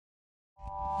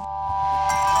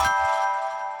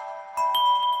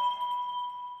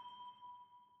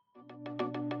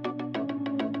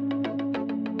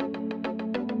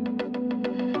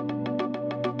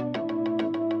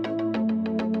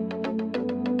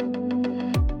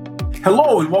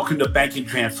Hello and welcome to Banking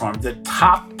Transformed, the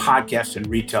top podcast in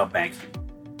retail banking.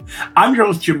 I'm your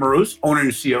host, Jim Marous, owner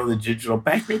and CEO of the Digital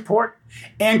Bank Report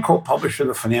and co-publisher of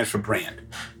the Financial Brand.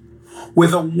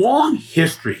 With a long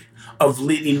history of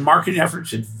leading marketing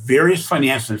efforts at various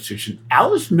financial institutions,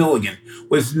 Alice Milligan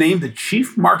was named the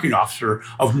Chief Marketing Officer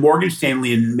of Morgan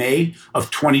Stanley in May of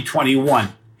 2021,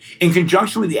 in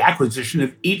conjunction with the acquisition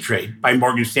of E*TRADE by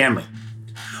Morgan Stanley.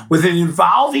 With an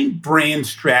evolving brand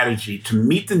strategy to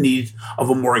meet the needs of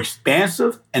a more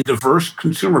expansive and diverse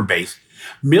consumer base,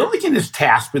 Milligan is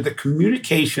tasked with the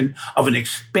communication of an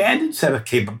expanded set of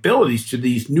capabilities to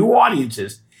these new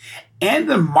audiences and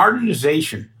the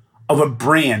modernization of a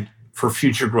brand for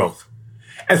future growth.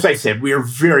 As I said, we are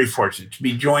very fortunate to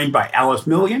be joined by Alice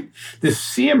Milligan, the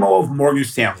CMO of Morgan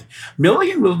Stanley.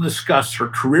 Milligan will discuss her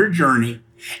career journey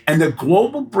and the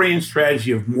global brand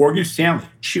strategy of Morgan Stanley.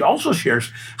 She also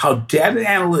shares how data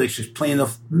analytics is playing a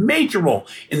major role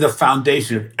in the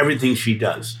foundation of everything she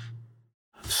does.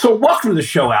 So welcome to the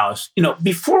show, Alice.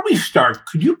 Before we start,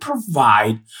 could you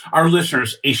provide our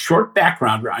listeners a short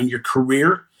background on your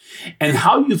career and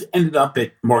how you've ended up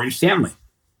at Morgan Stanley?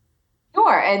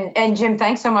 Sure. And Jim,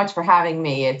 thanks so much for having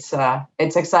me. It's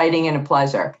exciting and a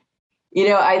pleasure.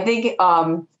 I think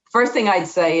first thing I'd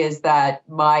say is that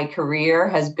my career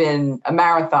has been a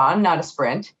marathon, not a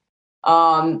sprint.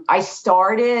 I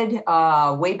started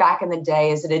way back in the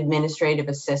day as an administrative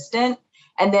assistant.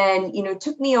 And then, it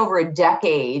took me over a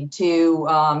decade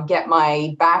to get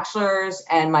my bachelor's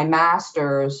and my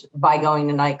master's by going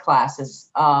to night classes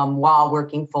while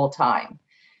working full time.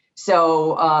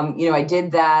 So, I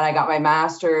did that. I got my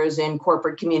master's in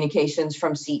corporate communications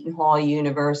from Seton Hall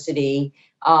University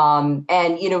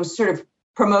and, sort of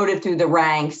promoted through the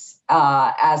ranks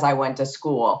as I went to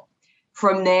school.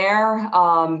 From there,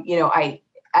 I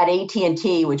at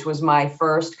AT&T, which was my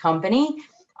first company,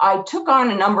 I took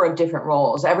on a number of different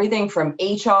roles, everything from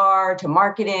HR to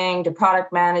marketing to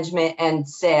product management and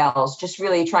sales, just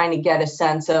really trying to get a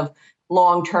sense of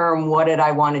long-term, what did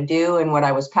I want to do and what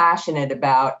I was passionate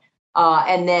about.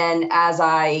 And then as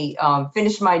I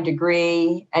finished my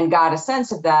degree and got a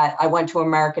sense of that, I went to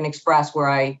American Express where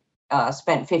I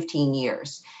spent 15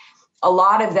 years. A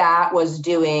lot of that was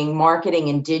doing marketing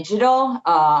and digital.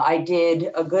 I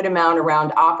did a good amount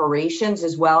around operations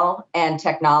as well and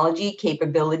technology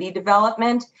capability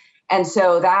development. And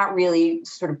so that really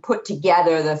sort of put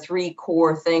together the three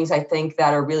core things I think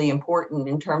that are really important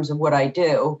in terms of what I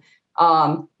do.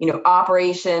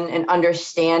 Operation and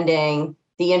understanding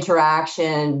the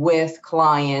interaction with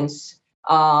clients,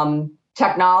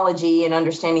 technology and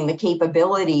understanding the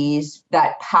capabilities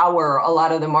that power a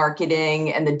lot of the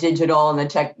marketing and the digital and the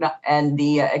tech and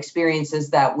the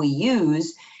experiences that we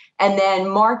use. And then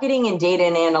marketing and data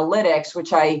and analytics,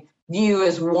 which I view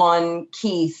as one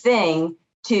key thing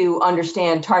to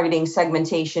understand targeting,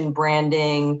 segmentation,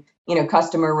 branding,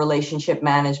 customer relationship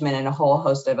management, and a whole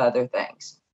host of other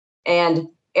things. And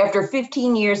after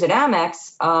 15 years at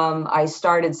Amex, I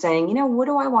started saying, what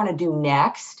do I want to do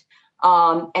next?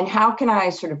 And how can I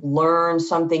sort of learn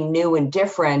something new and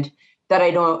different that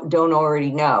I don't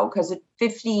already know? Because at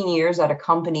 15 years at a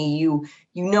company, you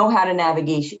know how to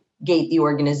navigate the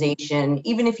organization.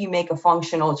 Even if you make a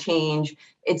functional change,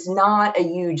 it's not a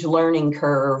huge learning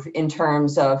curve in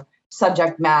terms of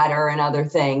subject matter and other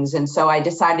things. And so I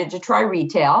decided to try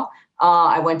retail.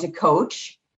 I went to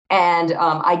Coach, and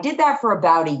I did that for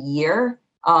about a year.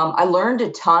 I learned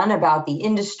a ton about the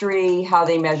industry, how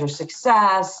they measure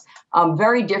success.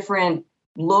 Very different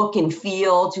look and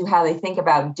feel to how they think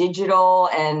about digital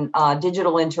and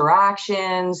digital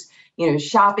interactions,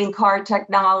 shopping cart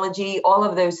technology, all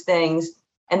of those things.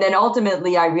 And then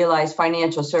ultimately, I realized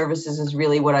financial services is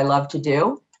really what I love to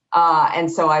do. And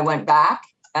so I went back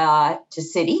to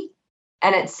Citi.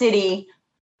 And at Citi,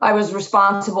 I was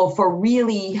responsible for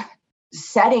really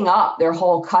setting up their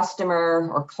whole customer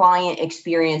or client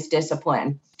experience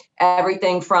discipline.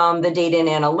 Everything from the data and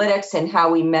analytics and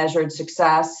how we measured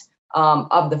success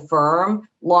of the firm,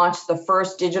 launched the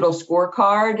first digital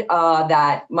scorecard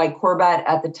that Mike Corbat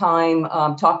at the time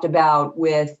talked about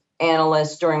with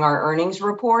analysts during our earnings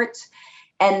reports,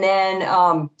 and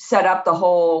then set up the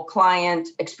whole client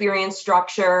experience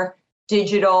structure,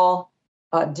 digital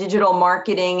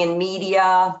marketing and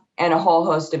media, and a whole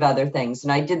host of other things.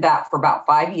 And I did that for about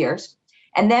 5 years.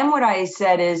 And then what I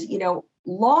said is,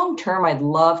 long term, I'd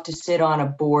love to sit on a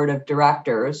board of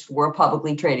directors for a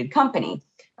publicly traded company.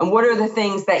 And what are the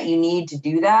things that you need to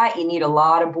do that? You need a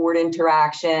lot of board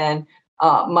interaction,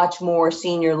 much more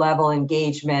senior level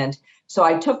engagement. So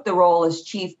I took the role as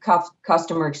Chief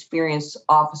Customer Experience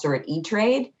Officer at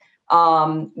E*TRADE.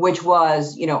 which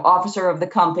was, officer of the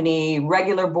company,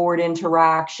 regular board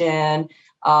interaction.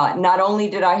 Not only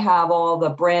did I have all the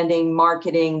branding,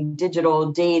 marketing,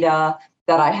 digital data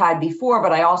that I had before,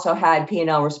 but I also had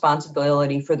P&L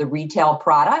responsibility for the retail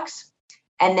products.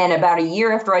 And then about a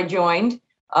year after I joined,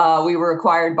 we were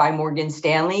acquired by Morgan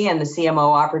Stanley, and the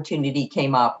CMO opportunity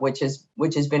came up, which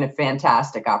has been a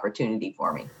fantastic opportunity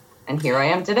for me. And here I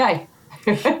am today.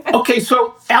 Okay,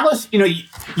 so Alice, you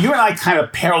and I kind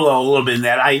of parallel a little bit in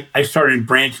that I started in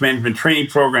branch management training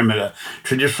program at a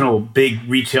traditional big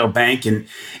retail bank and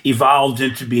evolved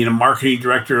into being a marketing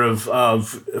director of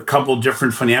a couple of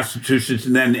different financial institutions,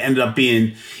 and then ended up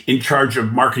being in charge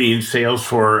of marketing and sales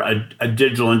for a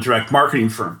digital and direct marketing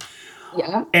firm.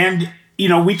 Yeah. And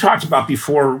we talked about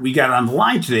before we got on the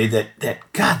line today that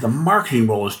God, the marketing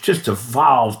role has just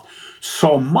evolved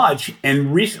so much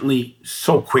and recently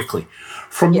so quickly.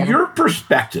 From your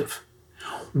perspective,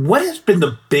 what has been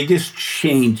the biggest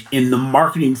change in the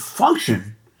marketing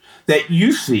function that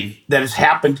you see that has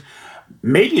happened?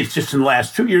 Maybe it's just in the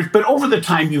last 2 years, but over the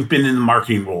time you've been in the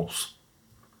marketing roles.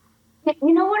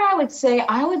 You know what I would say?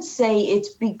 I would say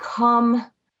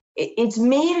it's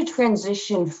made a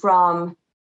transition from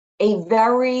a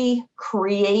very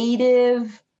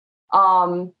creative,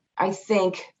 I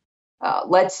think,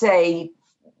 let's say,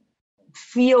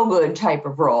 feel-good type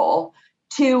of role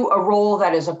to a role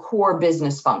that is a core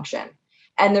business function.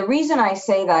 And the reason I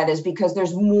say that is because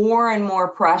there's more and more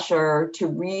pressure to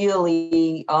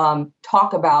really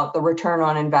talk about the return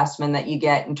on investment that you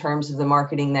get in terms of the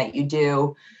marketing that you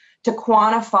do, to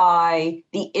quantify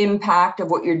the impact of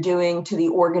what you're doing to the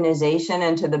organization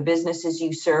and to the businesses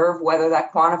you serve, whether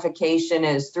that quantification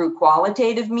is through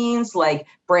qualitative means like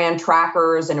brand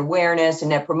trackers and awareness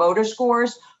and net promoter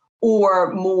scores,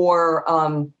 or more,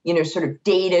 sort of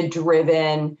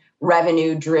data-driven,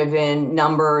 revenue-driven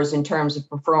numbers in terms of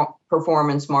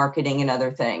performance marketing and other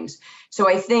things. So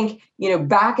I think,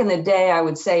 back in the day, I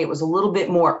would say it was a little bit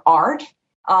more art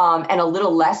and a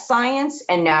little less science,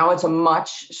 and now it's a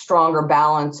much stronger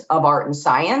balance of art and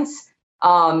science.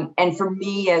 And for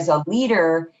me as a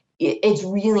leader, it's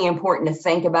really important to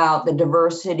think about the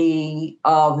diversity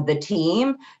of the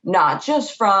team, not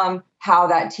just from how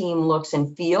that team looks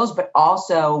and feels, but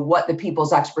also what the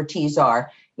people's expertise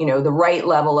are. The right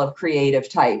level of creative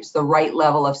types, the right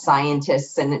level of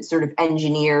scientists and sort of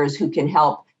engineers who can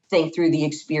help think through the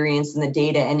experience and the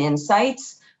data and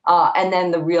insights. And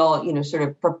then the real, sort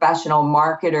of professional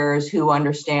marketers who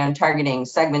understand targeting,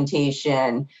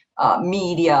 segmentation,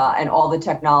 media, and all the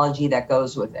technology that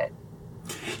goes with it.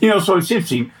 So it's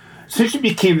interesting. Since you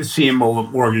became the CMO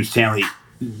of Morgan Stanley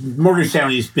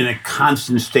has been a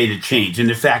constant state of change. And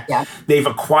in fact, they've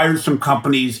acquired some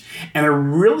companies and are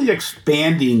really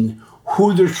expanding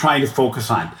who they're trying to focus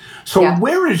on. So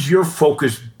where has your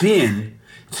focus been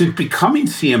since becoming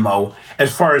CMO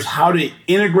as far as how to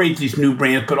integrate these new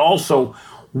brands, but also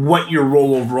what your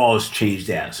role overall has changed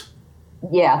as?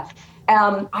 Yeah.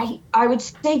 I would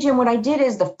say, Jim, what I did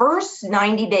is the first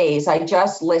 90 days, I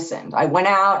just listened. I went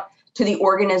out to the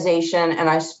organization and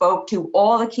I spoke to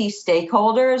all the key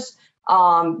stakeholders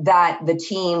that the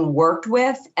team worked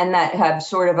with and that have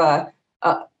sort of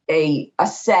a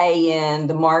say in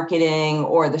the marketing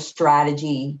or the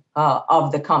strategy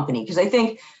of the company. Because I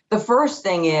think the first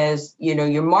thing is,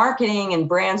 your marketing and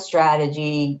brand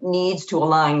strategy needs to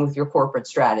align with your corporate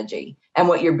strategy and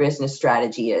what your business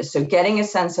strategy is. So getting a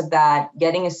sense of that,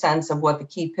 getting a sense of what the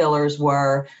key pillars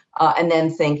were, and then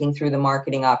thinking through the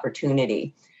marketing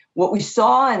opportunity. What we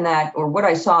saw in that, or what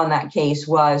I saw in that case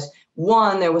was,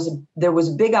 one, there was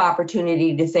a big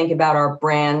opportunity to think about our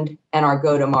brand and our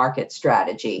go-to-market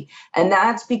strategy. And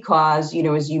that's because,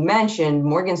 as you mentioned,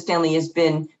 Morgan Stanley has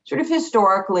been sort of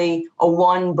historically a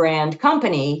one-brand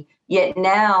company, yet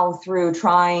now through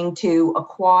trying to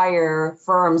acquire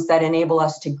firms that enable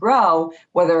us to grow,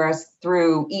 whether it's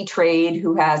through E-Trade,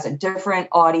 who has a different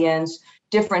audience,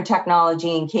 different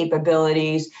technology and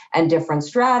capabilities, and different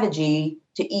strategy,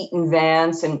 to Eaton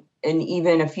Vance and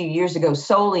even a few years ago,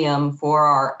 Solium for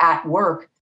our at-work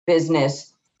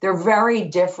business. They're very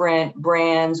different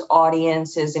brands,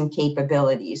 audiences, and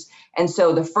capabilities. And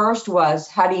so the first was,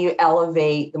 how do you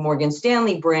elevate the Morgan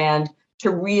Stanley brand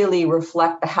to really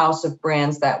reflect the house of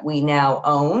brands that we now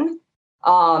own?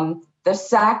 The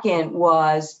second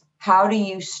was, how do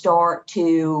you start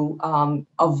to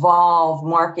evolve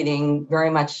marketing, very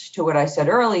much to what I said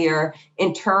earlier,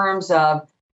 in terms of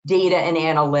data and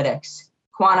analytics,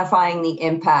 quantifying the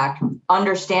impact,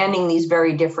 understanding these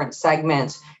very different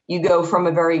segments. You go from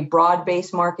a very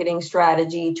broad-based marketing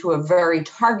strategy to a very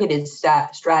targeted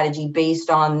strategy based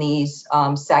on these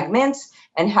segments,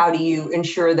 and how do you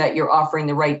ensure that you're offering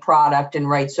the right product and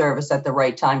right service at the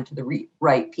right time to the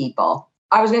right people.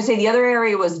 I was going to say the other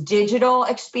area was digital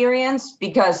experience,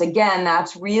 because again,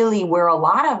 that's really where a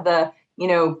lot of the,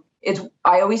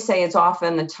 I always say it's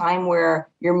often the time where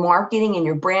your marketing and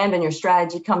your brand and your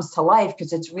strategy comes to life,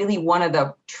 because it's really one of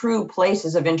the true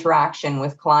places of interaction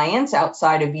with clients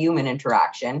outside of human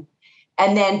interaction.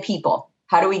 And then people.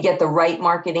 How do we get the right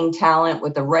marketing talent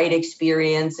with the right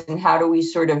experience? And how do we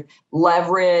sort of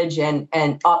leverage and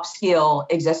upskill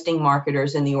existing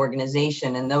marketers in the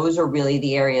organization? And those are really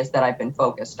the areas that I've been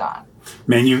focused on.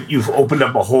 Man, you've opened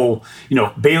up a whole,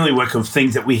 bailiwick of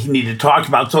things that we need to talk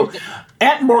about. So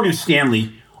at Morgan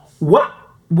Stanley, what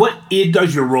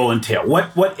does your role entail?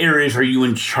 What areas are you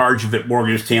in charge of at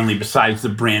Morgan Stanley besides the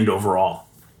brand overall?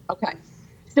 Okay.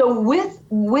 So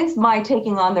with my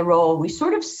taking on the role, we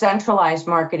sort of centralized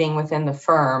marketing within the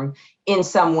firm in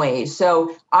some ways.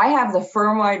 So I have the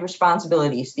firm-wide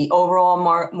responsibilities, the overall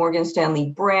Morgan Stanley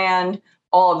brand,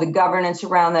 all of the governance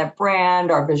around that brand,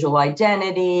 our visual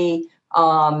identity,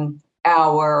 our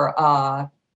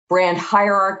brand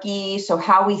hierarchy. So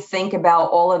how we think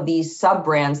about all of these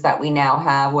sub-brands that we now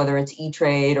have, whether it's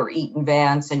E-Trade or Eaton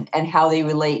Vance, and how they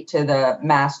relate to the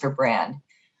master brand.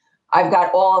 I've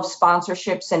got all of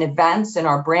sponsorships and events and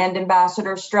our brand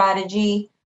ambassador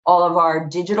strategy, all of our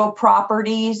digital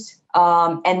properties,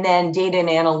 and then data and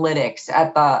analytics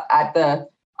at the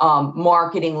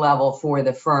marketing level for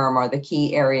the firm are the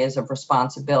key areas of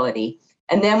responsibility.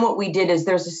 And then what we did is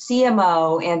there's a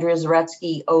CMO, Andrea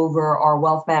Zaretsky, over our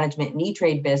wealth management and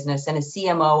E-Trade business, and a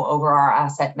CMO over our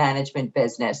asset management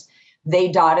business.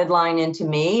 They dotted line into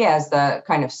me as the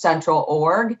kind of central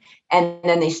org, and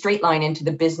then they straight line into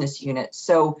the business units.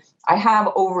 So I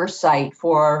have oversight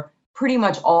for pretty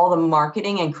much all the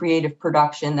marketing and creative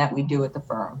production that we do at the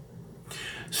firm.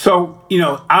 So,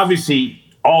 obviously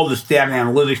all this data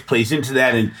analytics plays into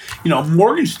that. And,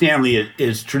 Morgan Stanley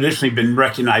has traditionally been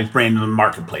recognized brand in the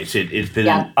marketplace. It's been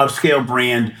an upscale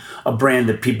brand, a brand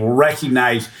that people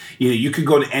recognize. You could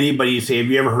go to anybody and say, have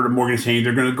you ever heard of Morgan Stanley?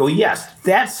 They're going to go, yes.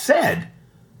 That said,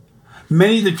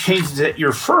 many of the changes at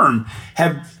your firm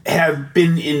have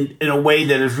been in a way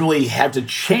that has really had to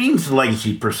change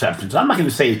legacy perceptions. I'm not going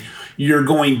to say you're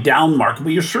going down market,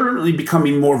 but you're certainly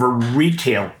becoming more of a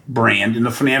retail brand in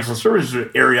the financial services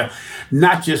area,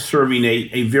 not just serving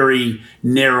a very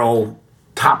narrow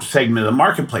top segment of the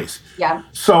marketplace. Yeah.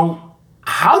 So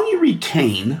how do you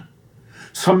retain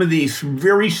some of these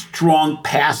very strong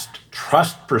past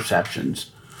trust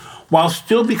perceptions while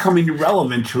still becoming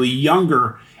relevant to a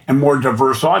younger and more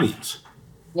diverse audience?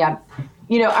 Yeah.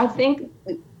 I think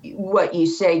what you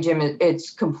say, Jim, it's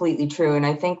completely true. And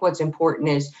I think what's important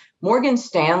is Morgan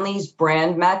Stanley's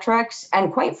brand metrics,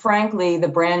 and quite frankly, the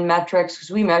brand metrics, because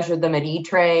we measured them at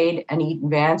E-Trade and Eaton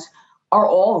Vance, are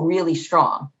all really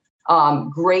strong.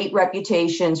 Great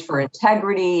reputations for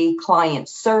integrity, client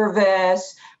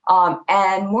service,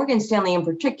 and Morgan Stanley in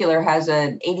particular has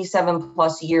an 87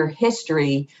 plus year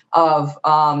history of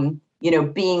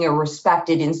being a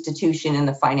respected institution in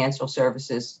the financial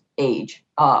services age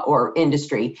or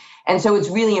industry. And so it's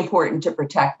really important to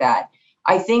protect that.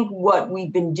 I think what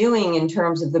we've been doing in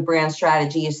terms of the brand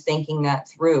strategy is thinking that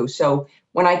through. So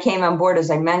when I came on board, as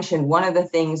I mentioned, one of the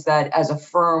things that as a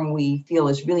firm we feel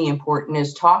is really important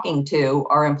is talking to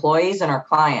our employees and our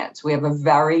clients. We have a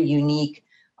very unique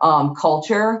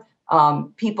culture.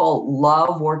 People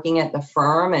love working at the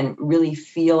firm and really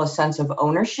feel a sense of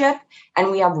ownership.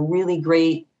 And we have really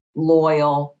great,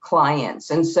 loyal clients.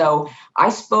 And so I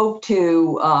spoke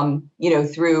to,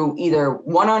 through either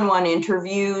one-on-one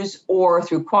interviews or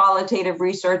through qualitative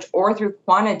research or through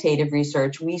quantitative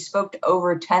research, we spoke to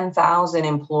over 10,000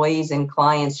 employees and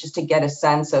clients just to get a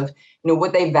sense of,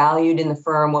 what they valued in the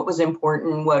firm, what was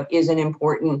important, what isn't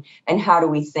important, and how do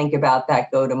we think about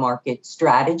that go-to-market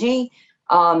strategy.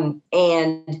 And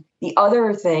the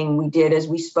other thing we did is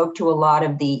we spoke to a lot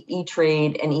of the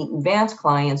E-Trade and Eaton Vance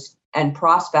clients and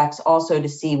prospects also to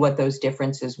see what those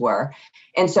differences were.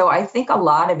 And so I think a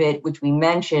lot of it, which we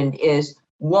mentioned, is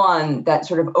one, that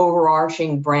sort of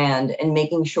overarching brand and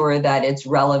making sure that it's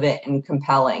relevant and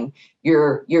compelling.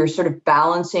 You're sort of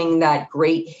balancing that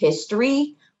great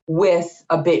history with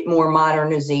a bit more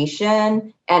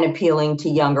modernization and appealing to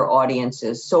younger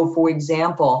audiences. So for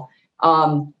example,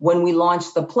 when we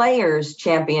launched the Players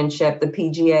Championship, the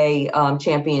PGA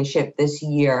Championship this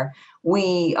year,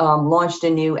 we launched a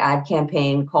new ad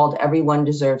campaign called Everyone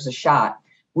Deserves a Shot.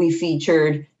 We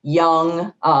featured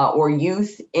young or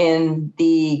youth in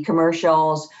the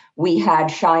commercials. We had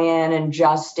Cheyenne and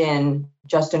Justin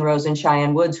Rose and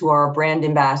Cheyenne Woods, who are our brand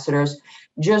ambassadors,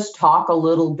 just talk a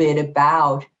little bit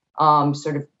about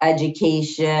sort of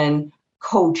education,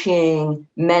 coaching,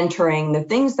 mentoring, the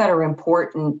things that are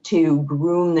important to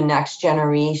groom the next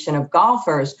generation of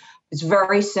golfers. It's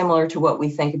very similar to what we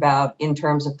think about in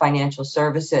terms of financial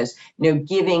services,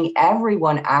 giving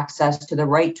everyone access to the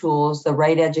right tools, the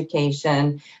right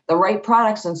education, the right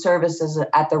products and services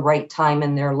at the right time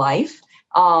in their life.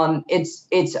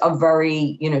 It's a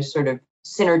very, sort of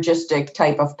synergistic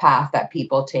type of path that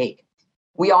people take.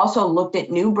 We also looked at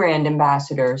new brand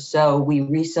ambassadors. So we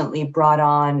recently brought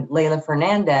on Leylah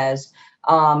Fernandez,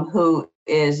 who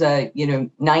is a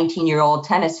 19-year-old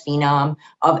tennis phenom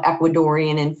of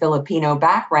Ecuadorian and Filipino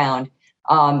background.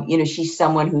 She's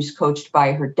someone who's coached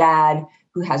by her dad,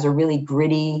 who has a really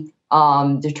gritty,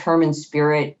 determined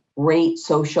spirit, great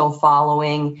social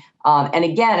following, and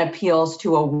again appeals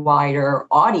to a wider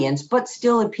audience, but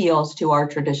still appeals to our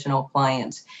traditional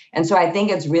clients. And so I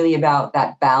think it's really about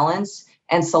that balance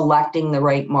and selecting the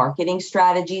right marketing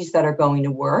strategies that are going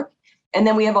to work. And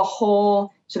then we have a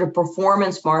whole sort of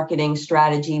performance marketing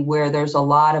strategy where there's a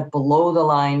lot of below the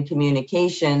line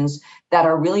communications that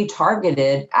are really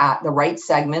targeted at the right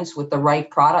segments with the right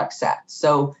product set.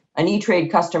 So an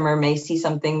E-Trade customer may see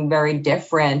something very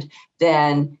different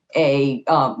than a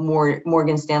more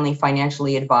Morgan Stanley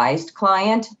financially advised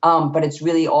client, but it's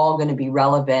really all going to be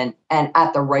relevant and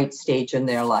at the right stage in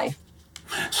their life.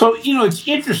 So, it's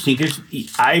interesting because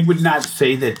I would not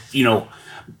say that,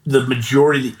 the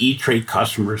majority of the E-Trade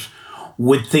customers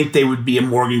would think they would be a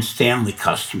Morgan Stanley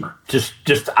customer, just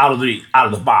out of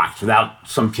the box, without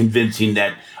some convincing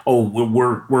that,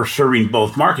 we're serving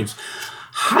both markets.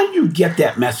 How do you get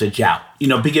that message out?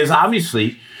 Because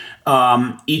obviously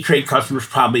E-Trade customers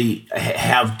probably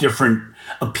have different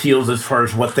appeals as far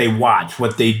as what they watch,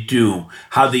 what they do,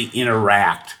 how they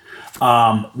interact,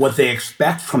 what they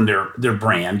expect from their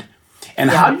brand. And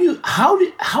how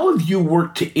have you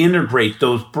worked to integrate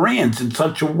those brands in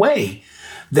such a way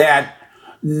that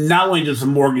not only does the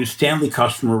Morgan Stanley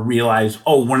customer realize,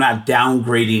 we're not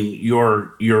downgrading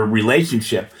your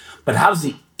relationship, but how does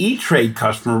the E-Trade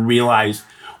customer realize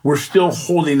we're still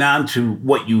holding on to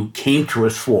what you came to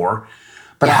us for?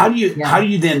 But how do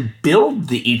you then build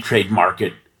the E-Trade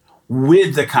market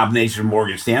with the combination of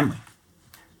Morgan Stanley?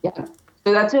 Yeah.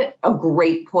 So that's a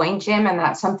great point, Jim, and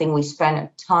that's something we spend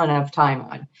a ton of time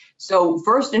on. So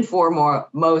first and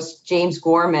foremost, James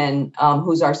Gorman,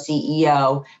 who's our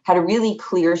CEO, had a really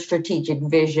clear strategic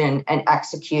vision and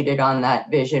executed on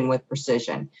that vision with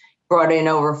precision. Brought in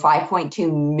over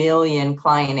 5.2 million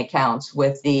client accounts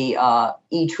with the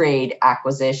E-Trade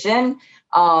acquisition,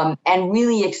 and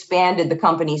really expanded the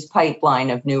company's pipeline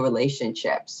of new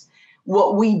relationships.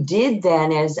 What we did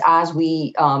then is, as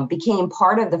we became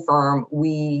part of the firm,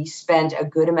 we spent a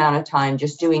good amount of time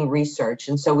just doing research.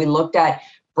 And so we looked at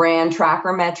brand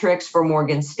tracker metrics for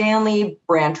Morgan Stanley,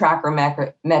 brand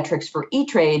tracker metrics for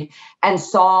E-Trade, and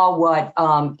saw what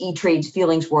E-Trade's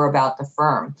feelings were about the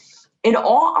firm. In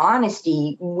all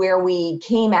honesty, where we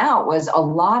came out was a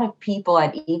lot of people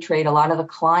at E-Trade, a lot of the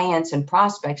clients and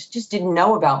prospects just didn't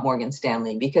know about Morgan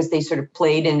Stanley because they sort of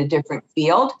played in a different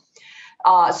field.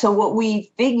 So what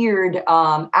we figured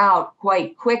out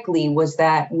quite quickly was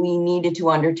that we needed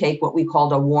to undertake what we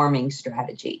called a warming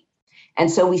strategy. And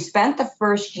so we spent the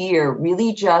first year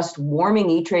really just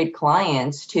warming E-Trade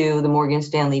clients to the Morgan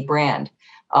Stanley brand.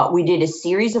 We did a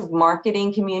series of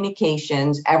marketing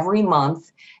communications every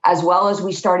month, as well as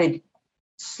we started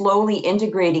slowly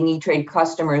integrating E-Trade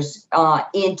customers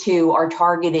into our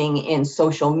targeting in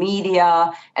social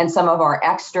media and some of our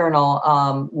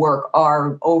external work,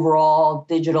 our overall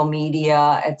digital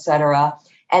media, et cetera.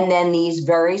 And then these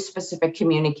very specific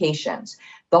communications.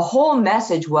 The whole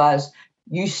message was,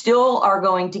 you still are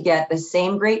going to get the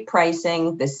same great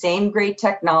pricing, the same great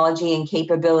technology and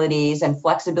capabilities and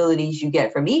flexibilities you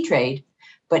get from E-Trade.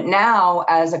 But now,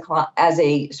 as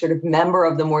a sort of member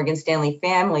of the Morgan Stanley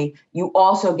family, you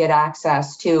also get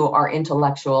access to our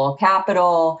intellectual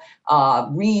capital,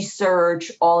 research,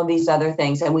 all of these other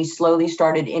things. And we slowly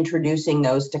started introducing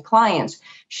those to clients,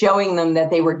 showing them that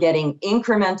they were getting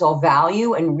incremental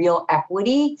value and real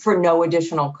equity for no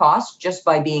additional cost just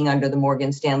by being under the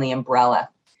Morgan Stanley umbrella.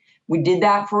 We did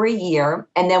that for a year,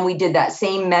 and then we did that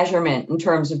same measurement in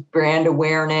terms of brand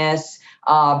awareness,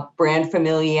 brand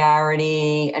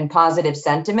familiarity, and positive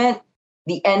sentiment.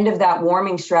 The end of that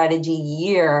warming strategy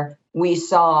year, we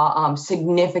saw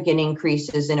significant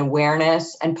increases in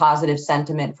awareness and positive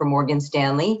sentiment for Morgan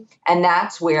Stanley. And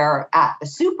that's where at the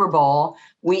Super Bowl,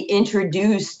 we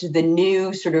introduced the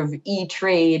new sort of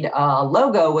E-Trade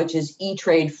logo, which is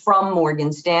E-Trade from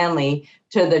Morgan Stanley,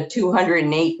 to the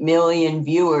 208 million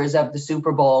viewers of the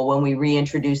Super Bowl when we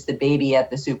reintroduced the baby at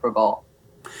the Super Bowl.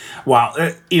 Wow.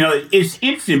 It's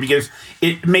interesting because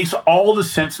it makes all the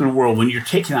sense in the world when you're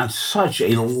taking on such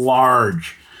a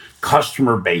large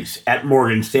customer base at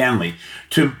Morgan Stanley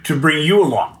to bring you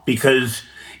along because,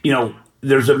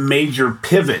 there's a major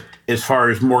pivot as far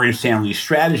as Morgan Stanley's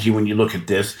strategy when you look at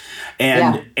this.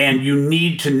 And you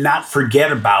need to not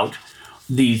forget about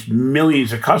these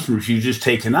millions of customers you've just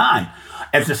taken on.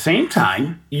 At the same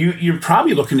time, you're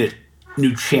probably looking at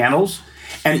new channels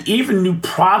and even new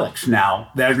products now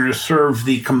that are going to serve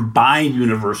the combined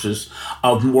universes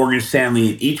of Morgan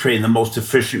Stanley and E-Trade in the most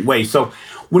efficient way. So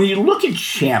when you look at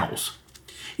channels,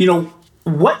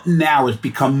 what now has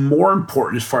become more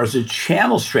important as far as a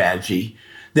channel strategy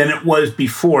than it was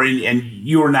before? And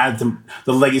you are not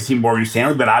the legacy Morgan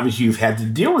Stanley, but obviously you've had to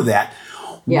deal with that.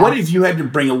 Yeah. What have you had to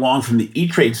bring along from the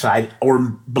E-Trade side or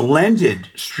blended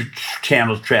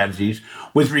channel strategies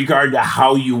with regard to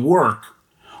how you work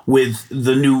with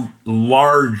the new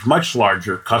much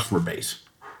larger customer base?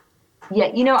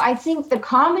 Yeah, I think the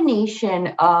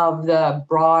combination of the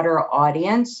broader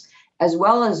audience, as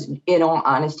well as, in all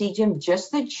honesty, Jim,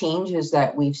 just the changes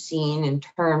that we've seen in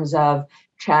terms of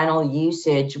channel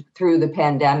usage through the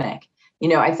pandemic.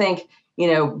 I think,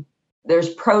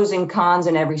 there's pros and cons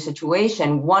in every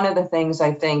situation. One of the things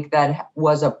I think that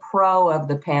was a pro of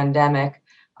the pandemic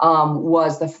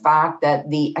was the fact that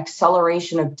the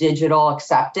acceleration of digital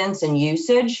acceptance and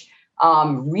usage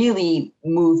really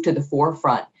moved to the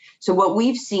forefront. So what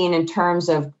we've seen in terms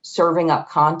of serving up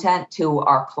content to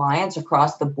our clients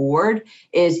across the board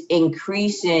is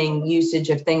increasing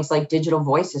usage of things like digital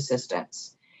voice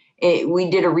assistants. We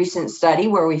did a recent study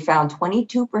where we found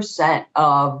 22%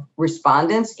 of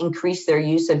respondents increased their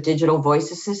use of digital voice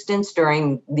assistants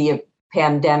during the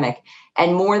pandemic,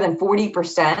 and more than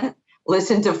 40%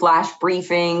 listened to flash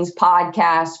briefings,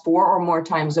 podcasts 4 or more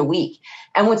times a week.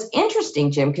 And what's interesting,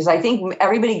 Jim, because I think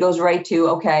everybody goes right to,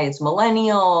 okay, it's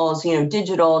millennials,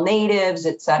 digital natives,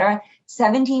 et cetera.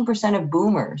 17% of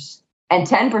boomers and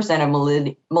 10%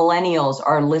 of millennials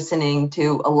are listening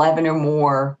to 11 or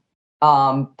more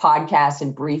podcasts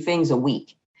and briefings a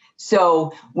week.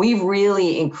 So we've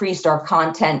really increased our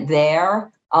content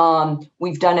there.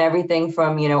 We've done everything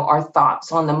from, our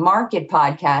Thoughts on the Market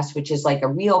podcast, which is like a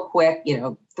real quick,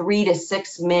 3 to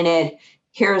 6 minute,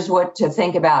 here's what to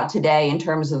think about today in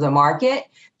terms of the market,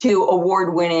 to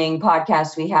award-winning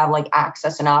podcasts we have like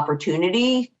Access and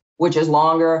Opportunity, which is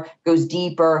longer, goes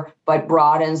deeper, but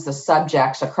broadens the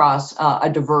subjects across a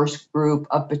diverse group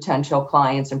of potential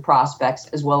clients and prospects,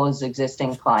 as well as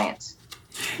existing clients.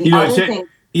 Go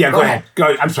ahead.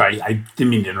 I'm sorry, I didn't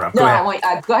mean to interrupt. Go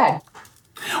ahead. Go ahead.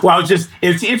 Well,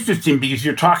 it's interesting because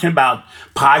you're talking about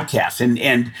podcasts, and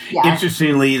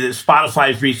interestingly, the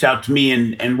Spotify has reached out to me,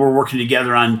 and we're working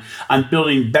together on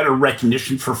building better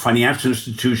recognition for financial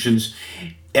institutions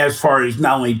as far as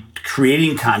not only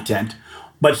creating content,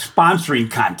 but sponsoring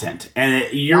content. And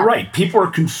you're right, people are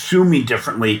consuming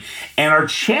differently. And our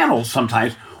channels,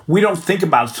 sometimes, we don't think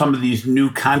about some of these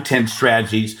new content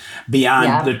strategies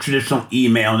beyond the traditional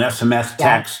email and SMS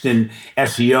text and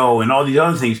SEO and all these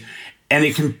other things. And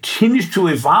it continues to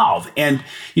evolve. And,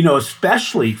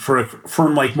 especially for a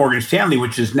firm like Morgan Stanley,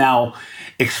 which has now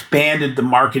expanded the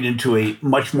market into a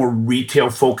much more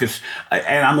retail focus,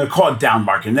 and I'm going to call it down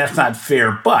market, and that's not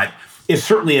fair, but it's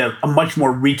certainly a much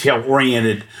more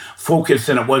retail-oriented focus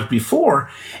than it was before.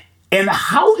 And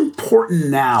how important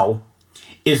now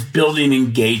is building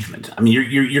engagement? I mean,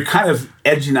 you're kind of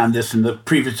edging on this in the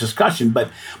previous discussion, but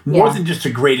more than just a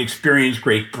great experience,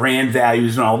 great brand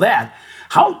values and all that,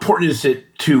 how important is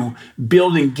it to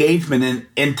build engagement?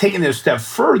 And taking it a step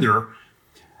further,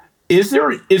 is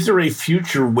there a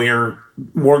future where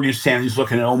Morgan Stanley is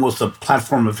looking at almost a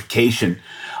platformification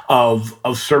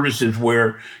of services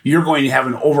where you're going to have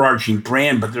an overarching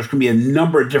brand, but there's going to be a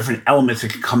number of different elements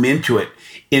that can come into it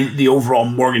in the overall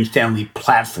Morgan Stanley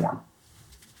platform?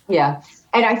 Yeah,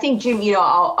 and I think, Jim,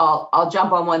 I'll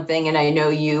jump on one thing, and I know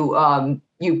you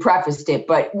prefaced it,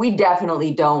 but we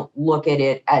definitely don't look at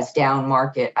it as down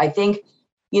market. I think,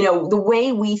 the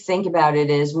way we think about it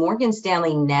is Morgan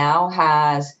Stanley now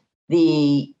has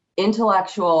the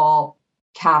intellectual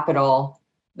capital,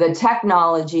 the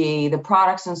technology, the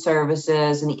products and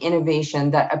services, and the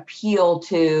innovation that appeal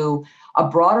to a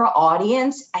broader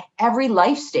audience at every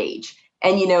life stage.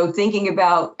 And, thinking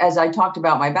about, as I talked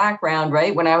about my background,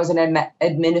 right, when I was an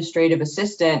administrative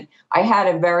assistant, I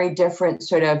had a very different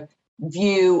sort of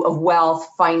view of wealth,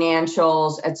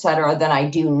 financials, et cetera, than I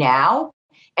do now.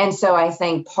 And so I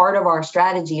think part of our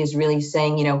strategy is really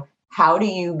saying, how do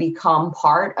you become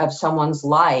part of someone's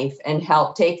life and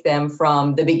help take them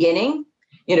from the beginning,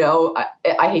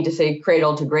 I hate to say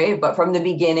cradle to grave, but from the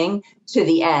beginning to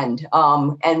the end.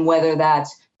 And whether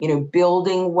that's,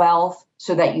 building wealth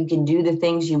so that you can do the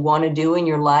things you want to do in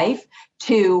your life,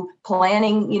 to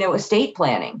planning, estate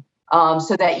planning,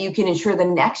 so that you can ensure the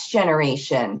next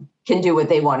generation can do what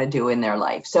they want to do in their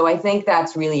life. So I think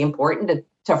that's really important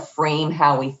to frame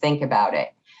how we think about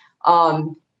it.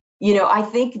 I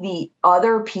think the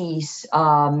other piece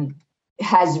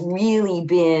has really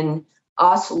been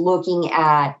us looking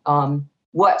at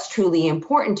what's truly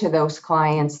important to those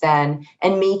clients then,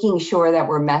 and making sure that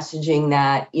we're messaging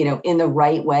that, in the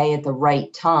right way at the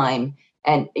right time.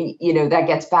 And, that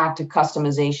gets back to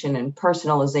customization and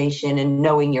personalization and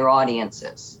knowing your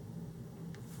audiences.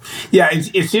 Yeah,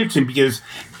 it's interesting because,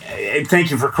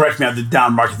 thank you for correcting me on the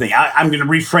down market thing. I'm going to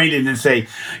reframe it and say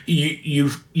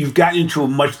you've gotten into a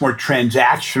much more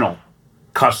transactional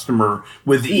customer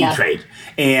with E-Trade.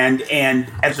 And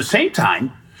at the same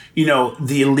time,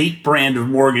 the elite brand of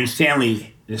Morgan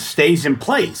Stanley stays in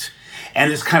place.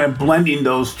 And it's kind of blending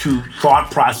those two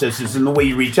thought processes in the way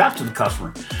you reach out to the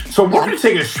customer. So we're going to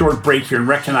take a short break here and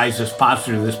recognize the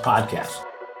sponsor of this podcast.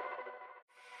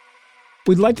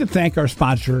 We'd like to thank our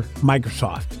sponsor,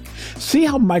 Microsoft. See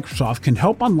how Microsoft can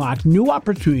help unlock new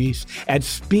opportunities at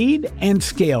speed and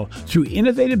scale through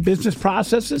innovative business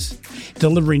processes,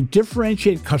 delivering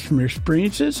differentiated customer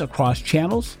experiences across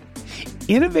channels,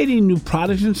 innovating new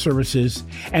products and services,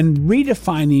 and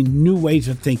redefining new ways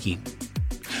of thinking.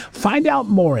 Find out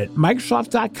more at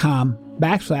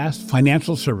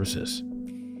Microsoft.com/financial services.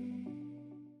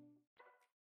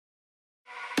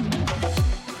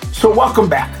 So welcome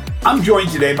back. I'm joined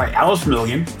today by Alice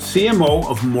Milligan, CMO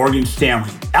of Morgan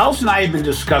Stanley. Alice and I have been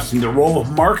discussing the role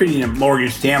of marketing at Morgan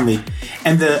Stanley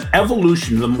and the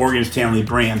evolution of the Morgan Stanley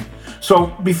brand. So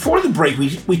before the break,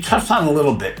 we touched on a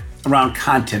little bit around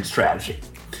content strategy,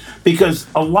 because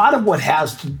a lot of what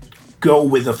has to go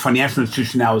with a financial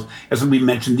institution now is, as we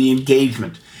mentioned, the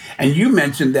engagement. And you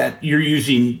mentioned that you're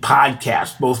using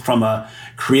podcasts, both from a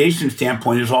creation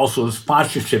standpoint as also a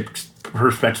sponsorship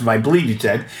perspective, I believe you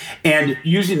said, and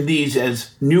using these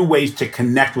as new ways to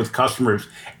connect with customers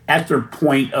at their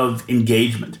point of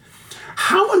engagement.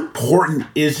 How important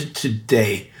is it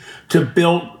today to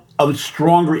build a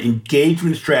stronger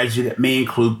engagement strategy that may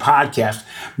include podcasts,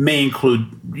 may include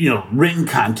written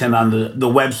content on the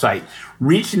website,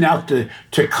 reaching out to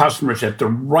customers at the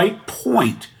right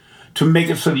point to make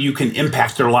it so that you can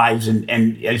impact their lives and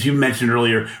as you mentioned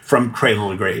earlier, from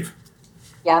cradle to grave?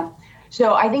 Yeah.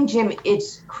 So I think, Jim,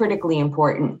 it's critically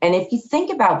important. And if you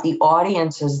think about the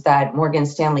audiences that Morgan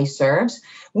Stanley serves,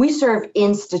 we serve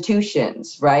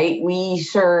institutions, right? We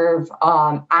serve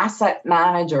asset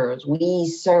managers. We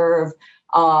serve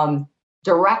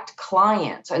direct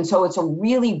clients. And so it's a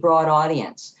really broad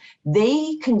audience.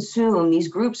 These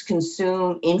groups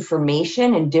consume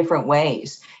information in different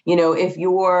ways. If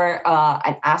you're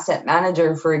an asset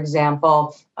manager, for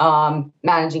example,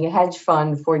 managing a hedge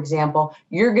fund, for example,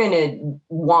 you're going to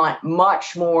want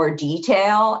much more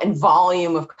detail and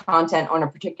volume of content on a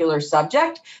particular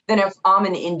subject than if I'm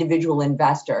an individual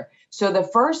investor. So the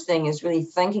first thing is really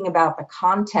thinking about the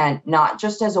content, not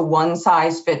just as a one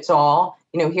size fits all.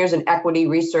 Here's an equity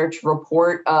research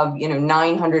report of,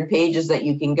 900 pages that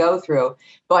you can go through,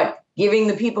 but giving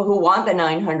the people who want the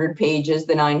 900 pages,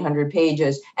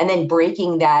 and then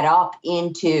breaking that up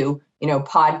into,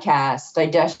 podcasts,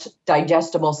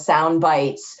 digestible sound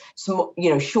bites,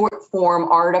 short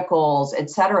form articles, et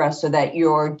cetera, so that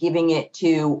you're giving it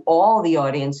to all the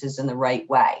audiences in the right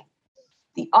way.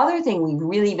 The other thing we've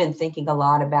really been thinking a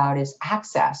lot about is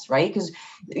access, right? Because,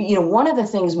 one of the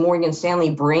things Morgan Stanley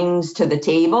brings to the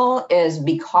table is,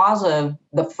 because of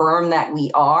the firm that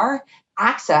we are,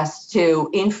 access to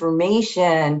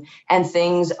information and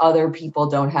things other people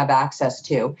don't have access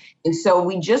to. And so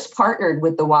we just partnered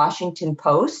with the Washington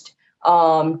Post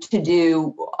to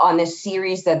do on this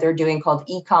series that they're doing called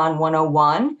Econ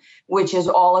 101, which is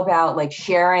all about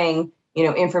sharing,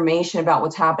 information about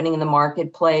what's happening in the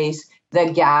marketplace,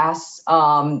 the gas,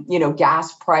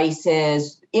 gas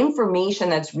prices, information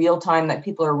that's real time that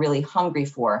people are really hungry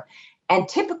for. And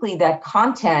typically that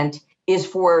content is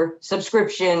for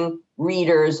subscription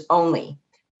readers only.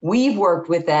 We've worked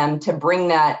with them to bring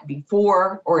that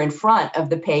before or in front of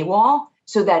the paywall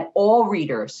so that all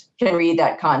readers can read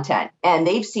that content. And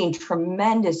they've seen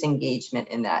tremendous engagement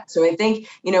in that. So I think,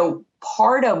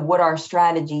 part of what our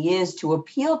strategy is to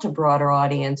appeal to broader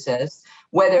audiences,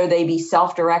 whether they be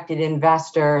self-directed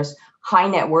investors, high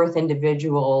net worth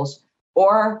individuals,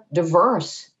 or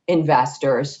diverse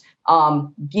investors,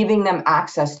 giving them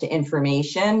access to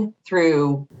information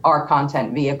through our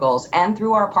content vehicles and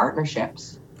through our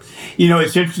partnerships.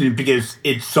 It's interesting because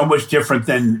it's so much different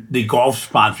than the golf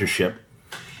sponsorship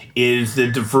is the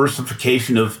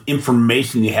diversification of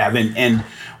information you have. And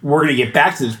we're going to get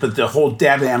back to this, but the whole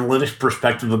data analytics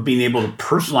perspective of being able to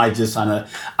personalize this on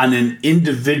an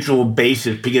individual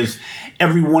basis, because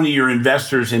every one of your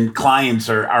investors and clients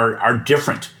are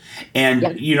different. And,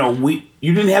 Yep.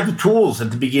 You didn't have the tools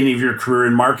at the beginning of your career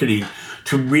in marketing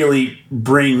to really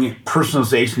bring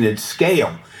personalization at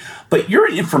scale. But you're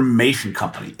an information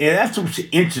company. And that's what's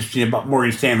interesting about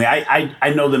Morgan Stanley.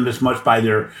 I know them as much by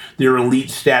their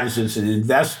elite status as an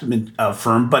investment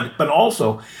firm, but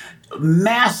also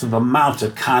massive amounts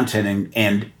of content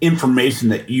and information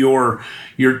that your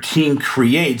team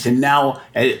creates. And now,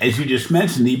 as you just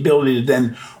mentioned, the ability to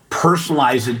then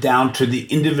personalize it down to the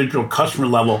individual customer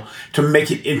level to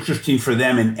make it interesting for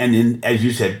them and in, as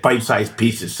you said, bite-sized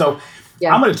pieces. So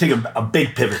Yeah. I'm going to take a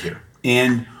big pivot here.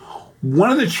 And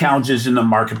one of the challenges in the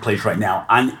marketplace right now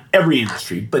on every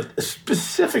industry, but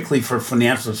specifically for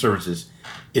financial services,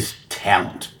 is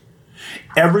talent.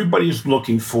 Everybody's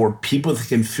looking for people that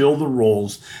can fill the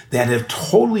roles that have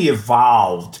totally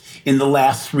evolved in the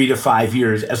last 3 to 5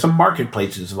 years as the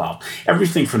marketplace has evolved.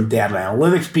 Everything from data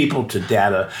analytics people to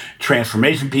data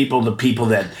transformation people, the people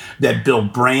that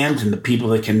build brands and the people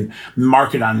that can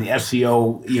market on the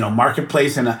SEO,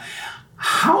 marketplace. And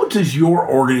how does your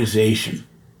organization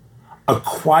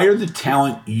acquire the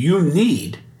talent you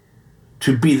need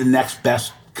to be the next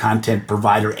best content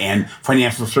provider and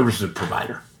financial services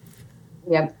provider?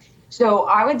 Yep. So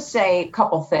I would say a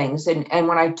couple things. And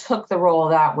when I took the role,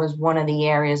 that was one of the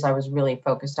areas I was really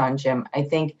focused on, Jim. I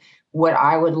think what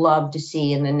I would love to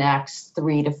see in the next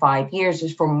 3 to 5 years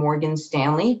is for Morgan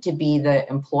Stanley to be the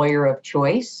employer of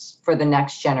choice for the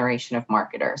next generation of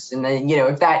marketers. And then,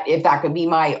 if that could be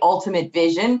my ultimate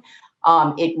vision,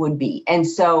 it would be. And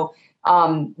so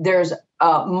there's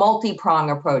a multi-prong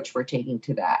approach we're taking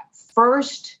to that.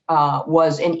 First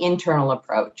was an internal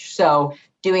approach. So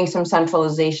doing some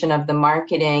centralization of the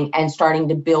marketing and starting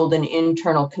to build an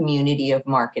internal community of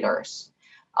marketers.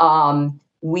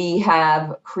 We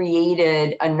have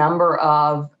created a number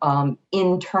of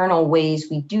internal ways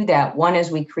we do that. One is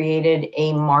we created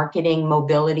a marketing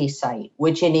mobility site,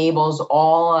 which enables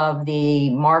all of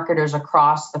the marketers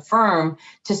across the firm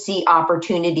to see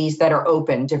opportunities that are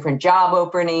open, different job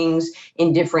openings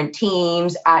in different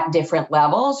teams at different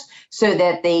levels, so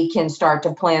that they can start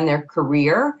to plan their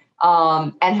career.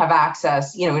 And have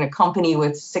access, in a company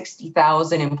with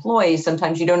 60,000 employees,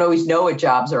 sometimes you don't always know what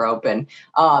jobs are open.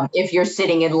 If you're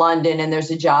sitting in London and there's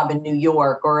a job in New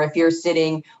York, or if you're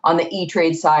sitting on the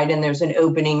E-Trade side and there's an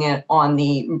opening on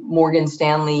the Morgan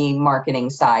Stanley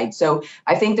marketing side. So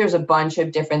I think there's a bunch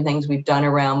of different things we've done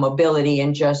around mobility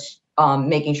and just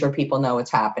making sure people know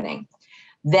what's happening.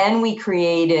 Then we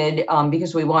created,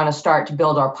 because we want to start to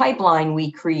build our pipeline,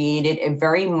 we created a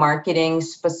very marketing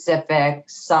specific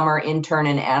summer intern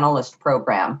and analyst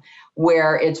program,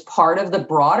 where it's part of the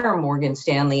broader Morgan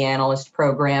Stanley analyst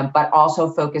program, but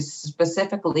also focused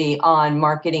specifically on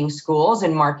marketing schools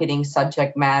and marketing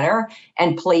subject matter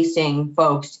and placing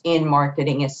folks in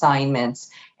marketing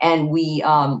assignments. And we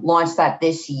launched that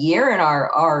this year, and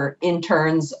our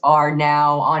interns are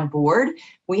now on board.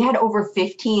 We had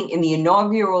in the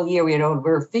inaugural year, we had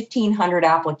over 1,500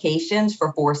 applications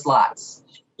for 4 slots.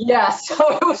 Yeah,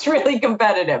 so it was really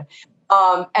competitive.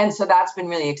 And so that's been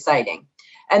really exciting.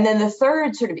 And then the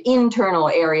third sort of internal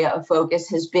area of focus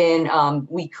has been,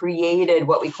 we created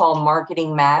what we call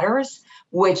Marketing Matters,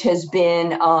 which has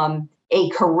been a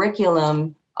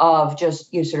curriculum of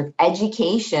just sort of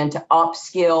education to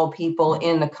upskill people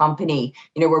in the company.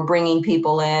 We're bringing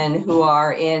people in who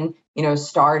are in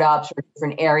startups or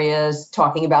different areas,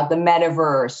 talking about the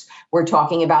metaverse. We're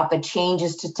talking about the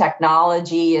changes to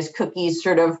technology as cookies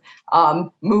sort of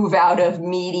move out of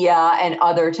media and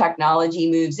other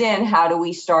technology moves in. How do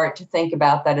we start to think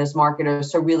about that as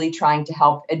marketers? So really trying to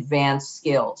help advance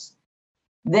skills.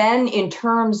 Then in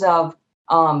terms of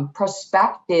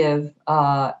prospective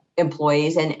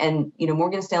employees, and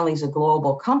Morgan Stanley is a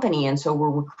global company, and so we're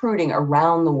recruiting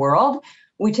around the world.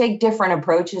 We take different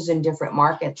approaches in different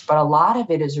markets, but a lot of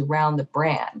it is around the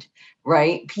brand,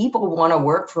 right? People want to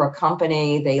work for a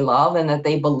company they love and that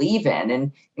they believe in.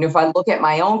 And if I look at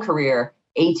my own career,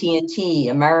 AT&T,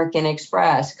 American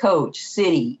Express, Coach,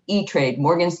 Citi, E-Trade,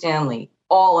 Morgan Stanley,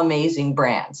 all amazing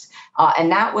brands.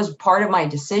 And that was part of my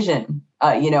decision.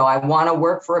 I want to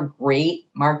work for a great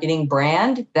marketing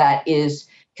brand that is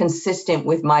consistent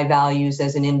with my values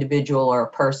as an individual or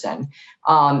a person.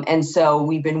 And so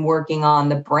we've been working on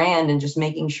the brand and just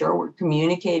making sure we're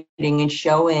communicating and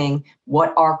showing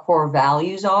what our core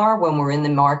values are when we're in the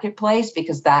marketplace,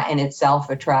 because that in itself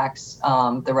attracts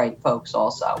the right folks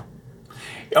also.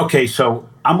 Okay, so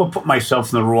I'm going to put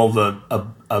myself in the role of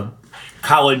a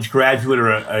college graduate or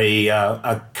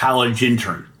a college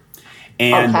intern.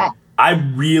 And Okay. I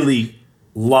really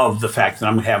love the fact that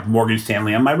I'm going to have Morgan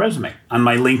Stanley on my resume, on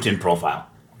my LinkedIn profile.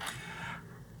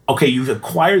 Okay, you've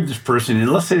acquired this person, and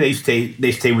let's say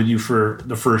they stay with you for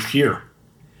the first year.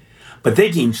 But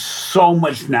they gain so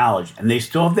much knowledge, and they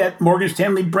still have that Morgan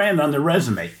Stanley brand on their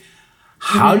resume.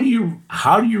 How do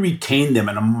you retain them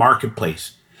in a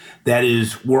marketplace that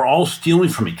is, we're all stealing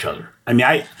from each other? I mean,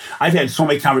 I've had so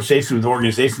many conversations with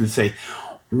organizations that say,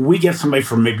 we get somebody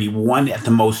for maybe 1 at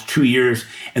the most 2 years,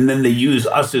 and then they use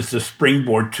us as the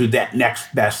springboard to that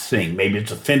next best thing. Maybe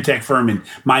it's a fintech firm, and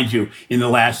mind you, in the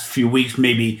last few weeks,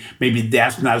 maybe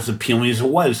that's not as appealing as it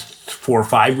was 4 or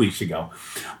 5 weeks ago.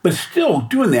 But still,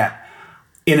 doing that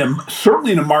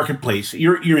certainly in a marketplace,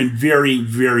 you're in very,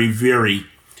 very, very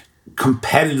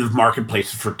competitive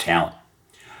marketplaces for talent.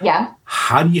 Yeah.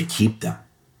 How do you keep them?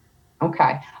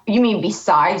 Okay. You mean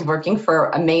besides working for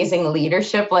amazing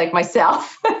leadership like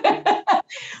myself?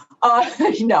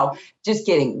 No, just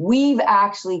kidding. We've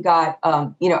actually got,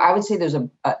 I would say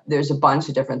there's a bunch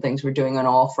of different things we're doing on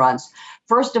all fronts.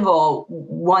 First of all,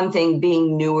 one thing,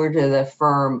 being newer to the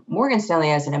firm, Morgan Stanley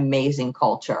has an amazing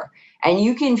culture, and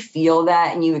you can feel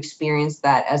that and you experience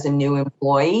that as a new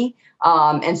employee.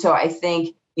 And so I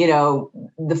think,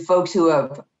 the folks who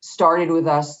have started with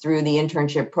us through the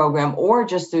internship program or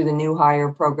just through the new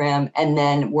hire program and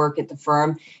then work at the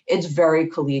firm, it's very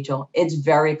collegial. It's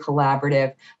very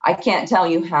collaborative. I can't tell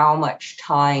you how much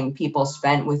time people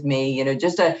spent with me,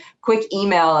 just a quick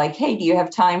email like, hey, do you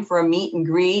have time for a meet and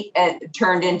greet? It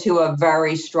turned into a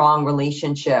very strong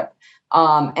relationship.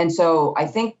 And so I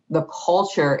think the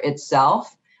culture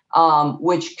itself,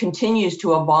 which continues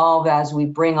to evolve as we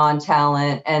bring on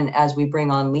talent and as we bring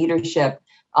on leadership,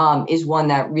 is one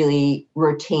that really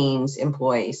retains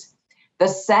employees. The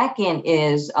second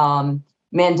is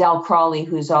Mandel Crawley,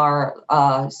 who's our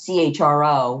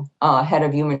CHRO, head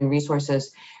of human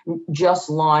resources, just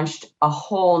launched a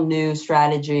whole new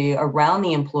strategy around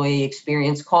the employee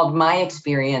experience called My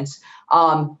Experience,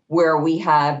 where we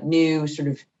have new sort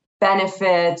of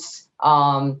benefits,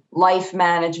 life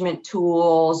management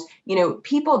tools.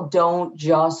 People don't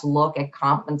just look at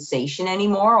compensation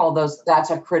anymore, although that's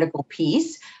a critical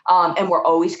piece. And we're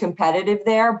always competitive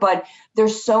there, but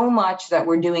there's so much that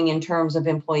we're doing in terms of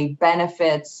employee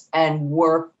benefits and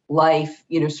work life,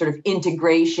 sort of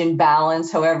integration,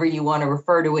 balance, however you want to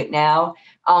refer to it now.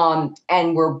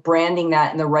 And we're branding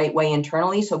that in the right way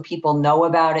internally so people know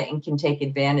about it and can take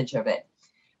advantage of it.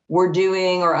 We're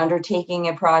doing or undertaking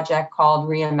a project called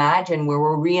Reimagine, where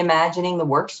we're reimagining the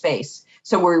workspace.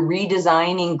 So we're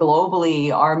redesigning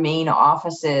globally our main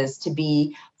offices to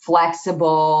be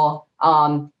flexible,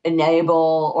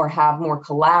 enable or have more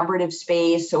collaborative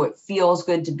space so it feels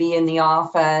good to be in the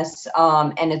office,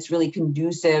 and it's really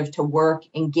conducive to work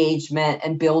engagement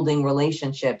and building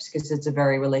relationships because it's a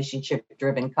very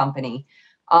relationship-driven company.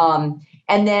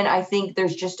 And then I think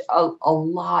there's just a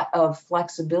lot of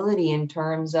flexibility in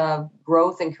terms of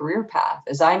growth and career path.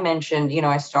 As I mentioned,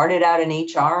 I started out in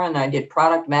HR and I did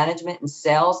product management and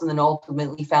sales, and then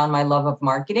ultimately found my love of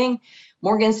marketing.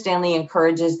 Morgan Stanley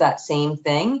encourages that same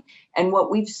thing. And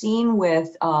what we've seen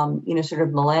with, sort of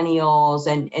millennials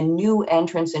and new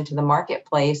entrants into the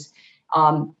marketplace,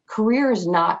 career is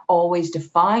not always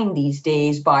defined these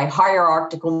days by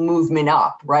hierarchical movement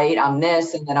up, right? I'm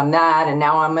this and then I'm that, and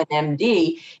now I'm an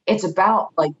MD. It's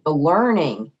about like the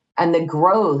learning and the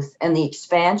growth and the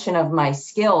expansion of my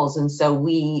skills. And so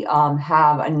we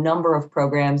have a number of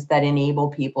programs that enable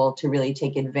people to really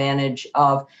take advantage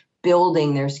of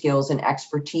building their skills and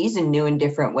expertise in new and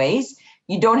different ways.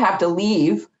 You don't have to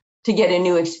leave to get a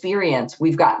new experience.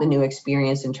 We've got the new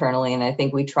experience internally, and I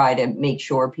think we try to make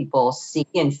sure people see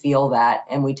and feel that,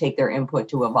 and we take their input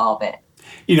to evolve it.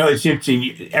 It's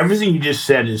interesting. Everything you just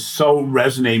said is so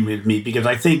resonating with me because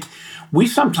I think we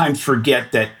sometimes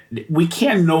forget that we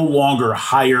can no longer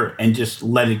hire and just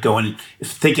let it go and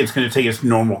think it's going to take its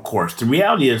normal course. The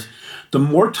reality is the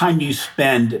more time you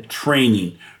spend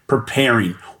training,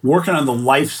 preparing, working on the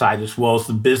life side as well as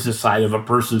the business side of a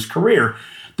person's career,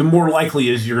 the more likely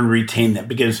is you're going to retain them.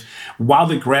 Because while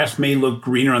the grass may look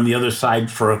greener on the other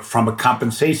side from a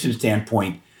compensation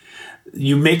standpoint,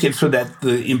 you make it so that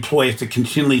the employee has to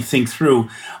continually think through,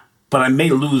 but I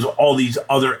may lose all these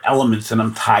other elements that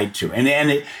I'm tied to. And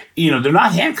it, they're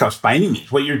not handcuffs by any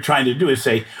means. What you're trying to do is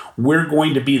say, we're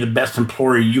going to be the best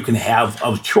employer you can have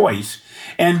of choice,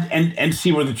 and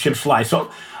see where the chips lie.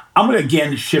 So I'm going to,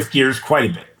 again, shift gears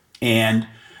quite a bit. And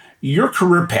your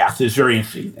career path is very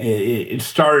interesting. It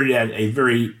started at a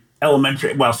very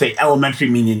elementary, well, say elementary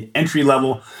meaning entry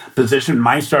level position.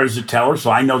 Mine started as a teller,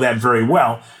 so I know that very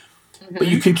well. Mm-hmm. But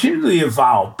you continually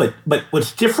evolve. But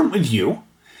what's different with you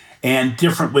and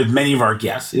different with many of our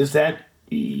guests is that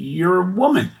you're a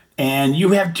woman and you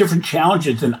have different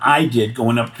challenges than I did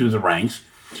going up through the ranks.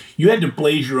 You had to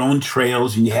blaze your own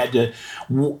trails, and you had to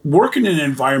work in an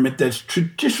environment that's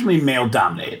traditionally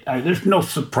male-dominated. There's no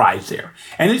surprise there,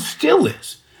 and it still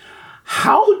is.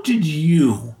 How did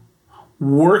you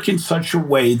work in such a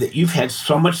way that you've had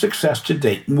so much success to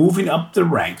date, moving up the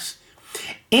ranks?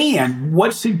 And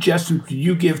what suggestions do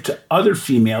you give to other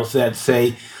females that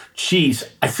say, geez,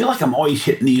 I feel like I'm always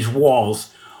hitting these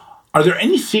walls? Are there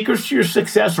any secrets to your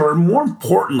success? Or more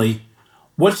importantly,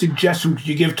 what suggestions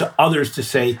do you give to others to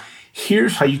say,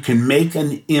 here's how you can make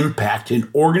an impact in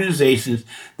organizations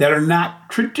that are not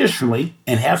traditionally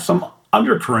and have some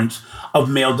undercurrents of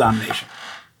male domination?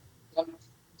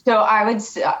 So I would,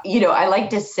 I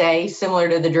like to say, similar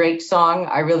to the Drake song,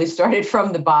 I really started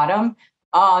from the bottom,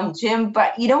 Jim.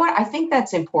 But you know what? I think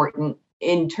that's important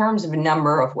in terms of a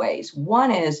number of ways.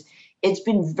 One is it's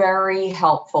been very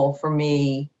helpful for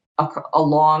me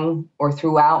along or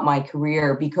throughout my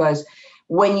career, because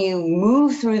when you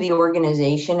move through the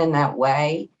organization in that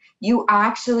way, you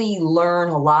actually learn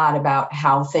a lot about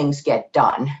how things get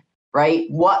done, right?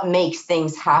 What makes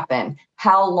things happen,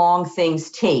 how long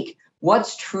things take,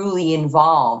 what's truly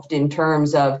involved in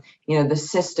terms of, the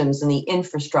systems and the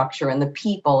infrastructure and the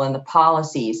people and the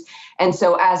policies. And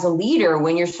so as a leader,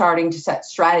 when you're starting to set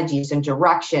strategies and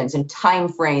directions and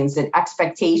timeframes and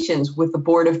expectations with the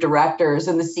board of directors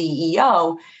and the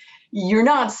CEO, you're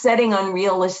not setting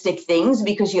unrealistic things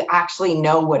because you actually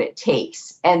know what it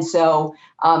takes. And so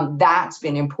that's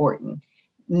been important.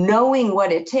 Knowing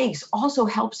what it takes also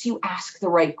helps you ask the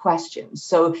right questions.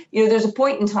 So, there's a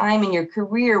point in time in your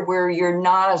career where you're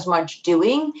not as much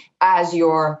doing as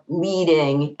you're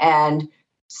leading and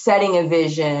setting a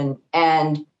vision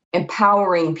and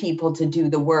empowering people to do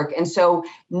the work. And so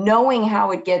knowing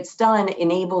how it gets done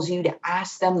enables you to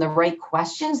ask them the right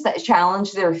questions that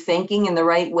challenge their thinking in the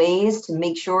right ways to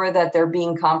make sure that they're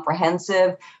being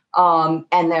comprehensive,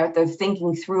 and they're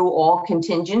thinking through all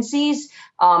contingencies,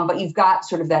 but you've got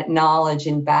sort of that knowledge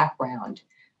and background.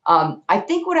 I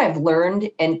think what I've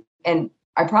learned, and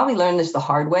I probably learned this the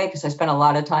hard way because I spent a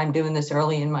lot of time doing this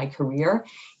early in my career,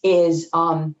 is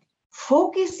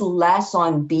focus less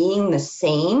on being the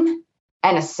same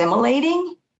and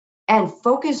assimilating, and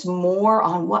focus more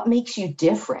on what makes you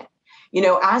different.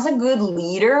 As a good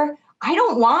leader, I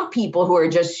don't want people who are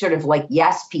just sort of like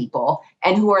yes people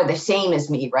and who are the same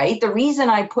as me, right? The reason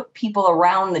I put people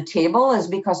around the table is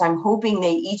because I'm hoping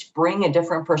they each bring a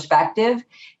different perspective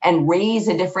and raise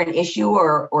a different issue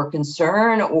or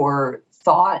concern or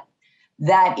thought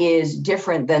that is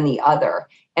different than the other.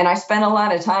 And I spent a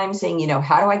lot of time saying,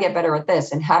 how do I get better at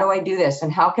this? And how do I do this?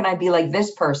 And how can I be like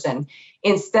this person?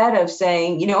 Instead of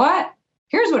saying, you know what?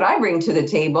 Here's what I bring to the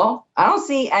table. I don't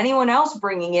see anyone else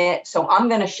bringing it, so I'm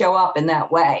going to show up in that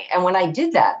way. And when I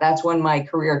did that, that's when my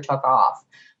career took off.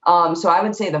 So I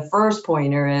would say the first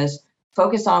pointer is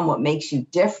focus on what makes you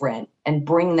different and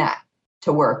bring that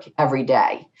to work every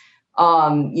day.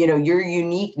 Your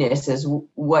uniqueness is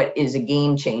what is a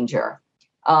game changer.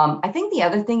 I think the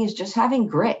other thing is just having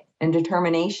grit and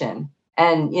determination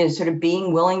and, sort of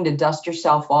being willing to dust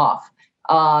yourself off.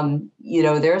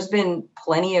 There's been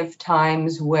plenty of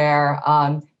times where,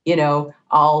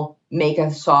 I'll make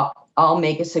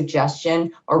a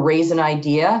suggestion or raise an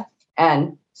idea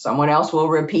and someone else will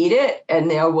repeat it and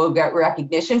they will get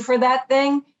recognition for that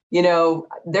thing.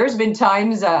 There's been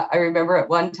times, I remember at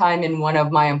one time in one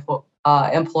of my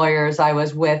employers, I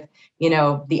was with,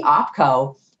 the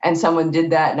OpCo, and someone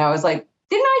did that. And I was like,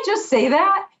 didn't I just say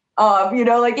that?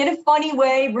 Like in a funny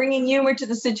way, bringing humor to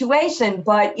the situation,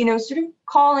 but, sort of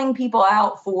calling people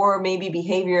out for maybe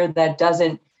behavior that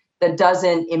doesn't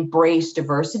embrace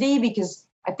diversity, because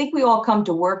I think we all come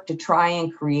to work to try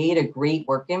and create a great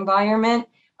work environment.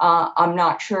 I'm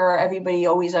not sure everybody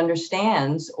always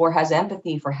understands or has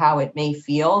empathy for how it may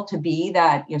feel to be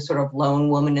that, sort of lone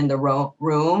woman in the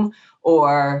room,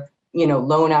 or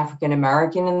lone African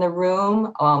American in the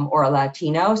room, or a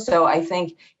Latino. So I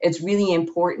think it's really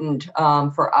important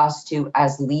for us to,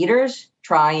 as leaders,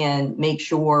 try and make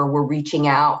sure we're reaching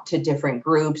out to different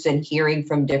groups and hearing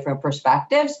from different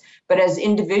perspectives. But as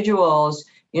individuals,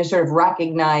 sort of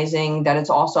recognizing that it's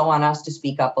also on us to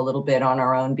speak up a little bit on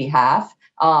our own behalf.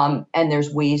 And there's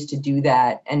ways to do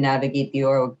that and navigate the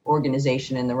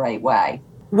organization in the right way.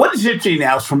 What is interesting,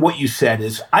 Alice, from what you said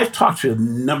is I've talked to a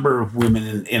number of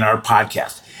women in our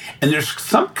podcast, and there's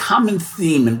some common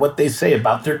theme in what they say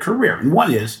about their career. And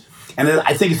one is, and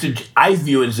I think I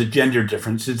view it as a gender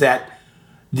difference, is that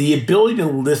the ability to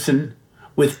listen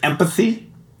with empathy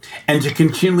and to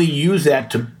continually use that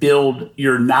to build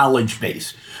your knowledge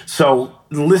base. So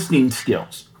listening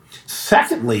skills.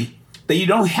 Secondly, that you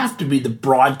don't have to be the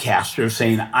broadcaster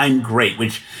saying, I'm great,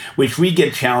 which we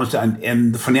get challenged on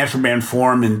in the Financial Brand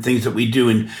Forum and things that we do,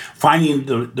 and finding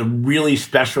the really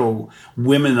special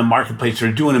women in the marketplace that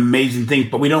are doing amazing things,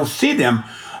 but we don't see them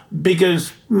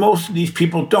because most of these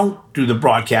people don't do the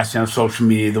broadcasting on social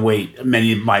media the way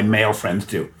many of my male friends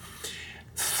do.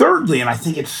 Thirdly, and I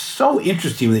think it's so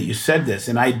interesting that you said this,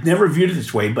 and I'd never viewed it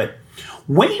this way, but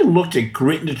when you looked at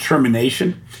grit and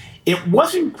determination, it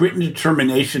wasn't grit and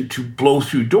determination to blow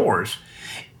through doors.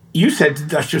 You said to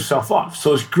dust yourself off.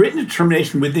 So it's grit and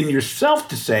determination within yourself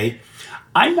to say,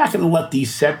 I'm not going to let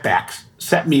these setbacks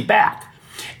set me back.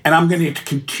 And I'm going to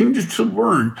continue to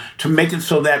learn to make it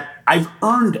so that I've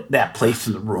earned that place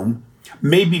in the room,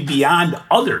 maybe beyond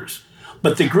others.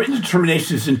 But the grit and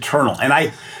determination is internal.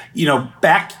 And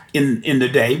back in the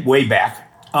day, way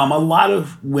back, a lot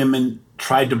of women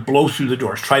tried to blow through the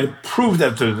doors, try to prove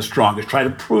that they're the strongest, try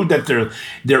to prove that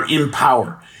they're in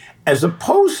power, as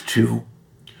opposed to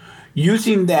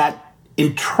using that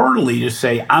internally to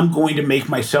say, I'm going to make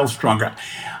myself stronger.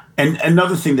 And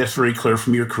another thing that's very clear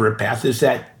from your career path is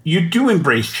that you do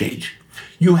embrace change.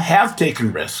 You have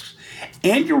taken risks,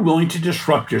 and you're willing to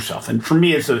disrupt yourself. And for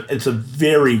me, it's a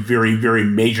very, very, very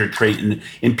major trait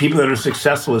in people that are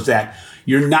successful, is that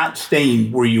you're not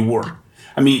staying where you were.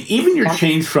 I mean, even your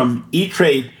change from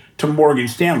E-Trade to Morgan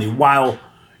Stanley, while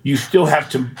you still have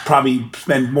to probably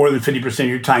spend more than 50% of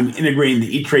your time integrating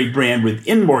the E-Trade brand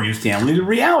within Morgan Stanley, the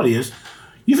reality is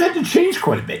you've had to change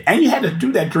quite a bit, and you had to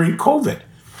do that during COVID.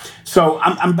 So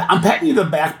I'm patting you the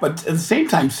back, but at the same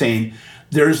time saying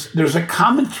there's a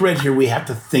common thread here we have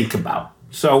to think about.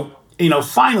 So,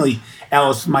 finally,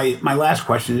 Alice, my last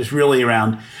question is really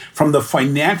around, from the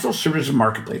financial services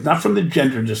marketplace, not from the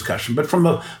gender discussion, but from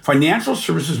the financial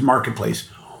services marketplace,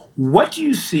 what do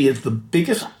you see as the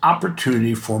biggest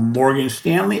opportunity for Morgan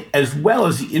Stanley as well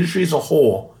as the industry as a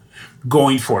whole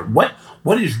going forward?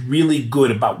 What is really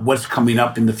good about what's coming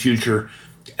up in the future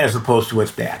as opposed to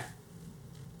what's bad?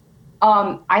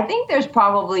 I think there's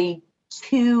probably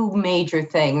two major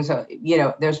things.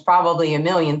 There's probably a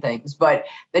million things, but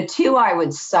the two I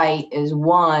would cite is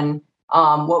one,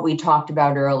 what we talked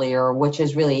about earlier, which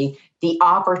is really the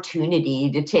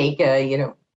opportunity to take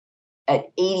an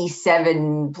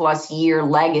 87 plus year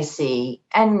legacy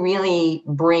and really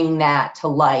bring that to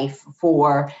life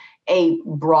for a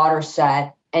broader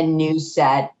set and new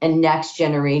set and next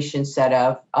generation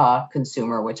set of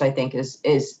consumer, which I think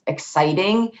is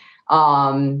exciting.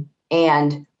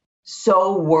 And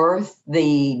so worth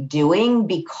the doing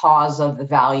because of the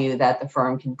value that the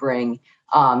firm can bring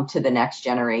to the next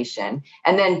generation.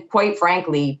 And then, quite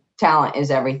frankly, talent is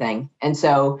everything. And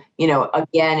so,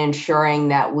 again, ensuring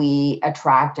that we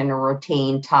attract and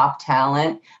retain top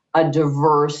talent, a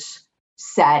diverse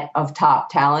set of top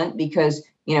talent, because,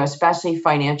 especially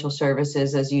financial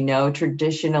services, as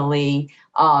traditionally,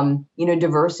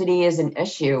 diversity is an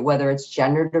issue, whether it's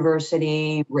gender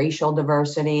diversity, racial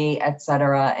diversity, et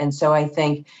cetera. And so I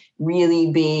think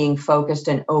really being focused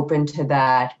and open to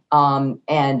that,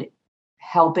 and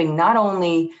helping not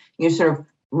only sort of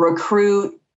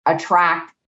recruit,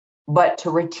 attract, but to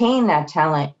retain that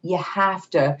talent, you have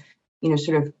to,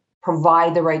 sort of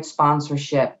provide the right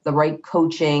sponsorship, the right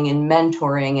coaching and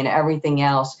mentoring and everything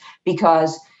else.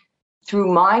 Because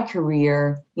through my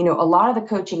career, a lot of the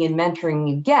coaching and mentoring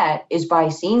you get is by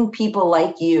seeing people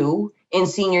like you in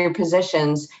senior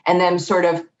positions and them sort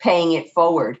of paying it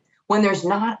forward. When there's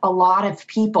not a lot of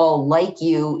people like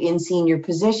you in senior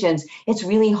positions, it's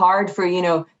really hard for,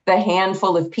 the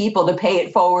handful of people to pay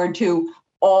it forward to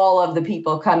all of the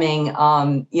people coming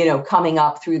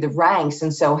up through the ranks.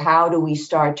 And so how do we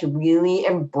start to really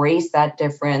embrace that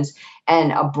difference,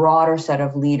 and a broader set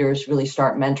of leaders really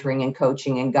start mentoring and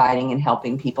coaching and guiding and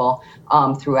helping people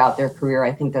throughout their career?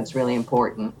 I think that's really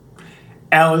important.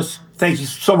 Alice, thank you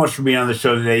so much for being on the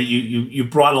show today. You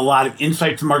brought a lot of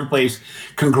insight to the marketplace.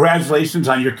 Congratulations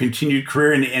on your continued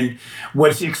career. And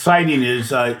what's exciting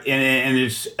is, and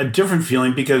it's a different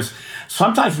feeling, because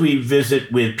sometimes we visit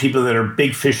with people that are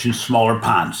big fish in smaller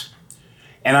ponds.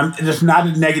 and it's not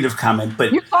a negative comment,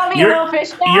 but you call me a little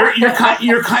fish now?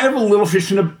 You're kind of a little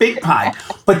fish in a big pond.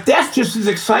 But that's just as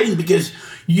exciting because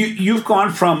you've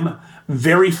gone from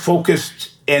very focused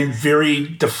and very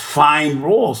defined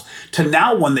roles to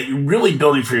now one that you're really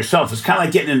building for yourself. It's kind of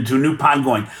like getting into a new pond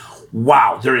going,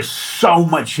 wow, there is so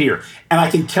much here. And I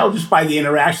can tell just by the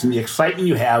interaction, the excitement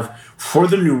you have for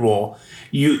the new role,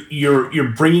 you're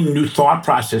bringing new thought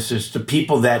processes to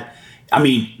people that, I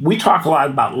mean, we talk a lot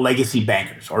about legacy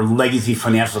bankers or legacy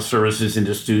financial services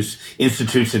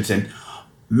institutions. And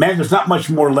man, there's not much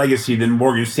more legacy than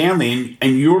Morgan Stanley.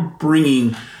 And you're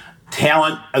bringing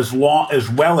talent as well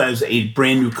as a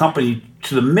brand new company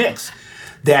to the mix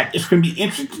that it's going to be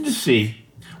interesting to see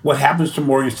what happens to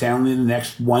Morgan Stanley in the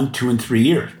next 1, 2, and 3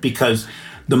 years, because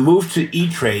the move to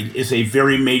E-Trade is a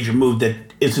very major move that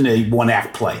isn't a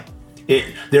one-act play.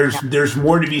 There's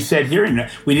more to be said here, and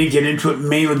we didn't get into it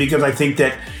mainly because I think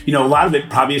that, a lot of it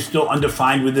probably is still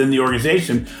undefined within the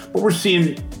organization, but we're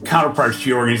seeing counterparts to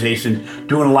your organization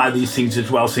doing a lot of these things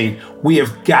as well, saying we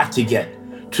have got to get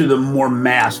to the more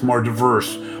mass, more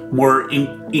diverse, more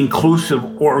inclusive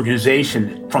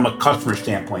organization from a customer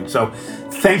standpoint. So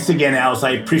thanks again, Alice.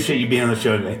 I appreciate you being on the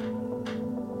show today.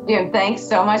 Jim, thanks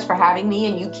so much for having me,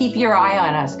 and you keep your eye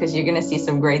on us because you're going to see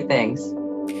some great things.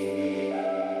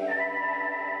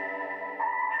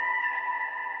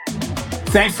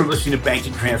 Thanks for listening to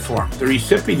Banking Transform, the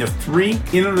recipient of 3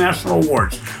 international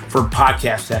awards for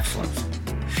podcast excellence.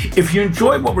 If you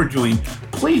enjoy what we're doing,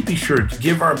 please be sure to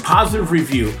give our positive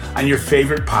review on your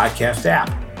favorite podcast app.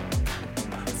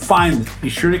 Finally, be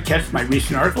sure to catch my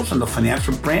recent articles on the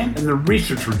financial brand and the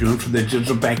research we're doing for the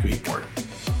Digital Banking Report.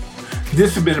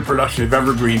 This has been a production of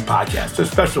Evergreen Podcast. A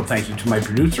special thank you to my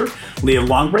producer, Leah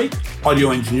Longbreak,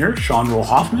 audio engineer, Sean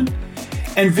Roll-Hoffman,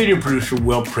 and video producer,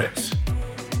 Will Pritz.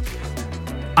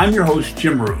 I'm your host,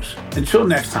 Jim Marous. Until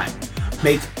next time,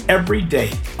 make every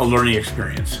day a learning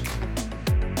experience.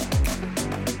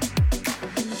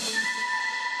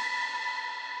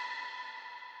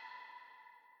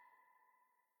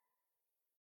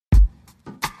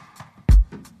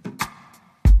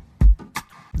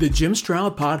 The Jim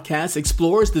Stroud Podcast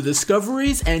explores the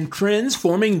discoveries and trends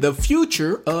forming the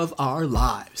future of our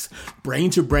lives.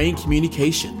 Brain-to-brain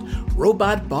communication,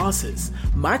 robot bosses,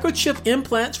 microchip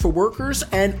implants for workers,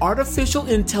 and artificial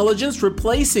intelligence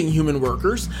replacing human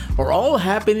workers are all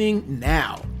happening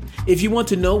now. If you want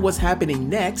to know what's happening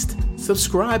next,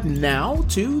 subscribe now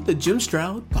to the Jim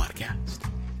Stroud Podcast.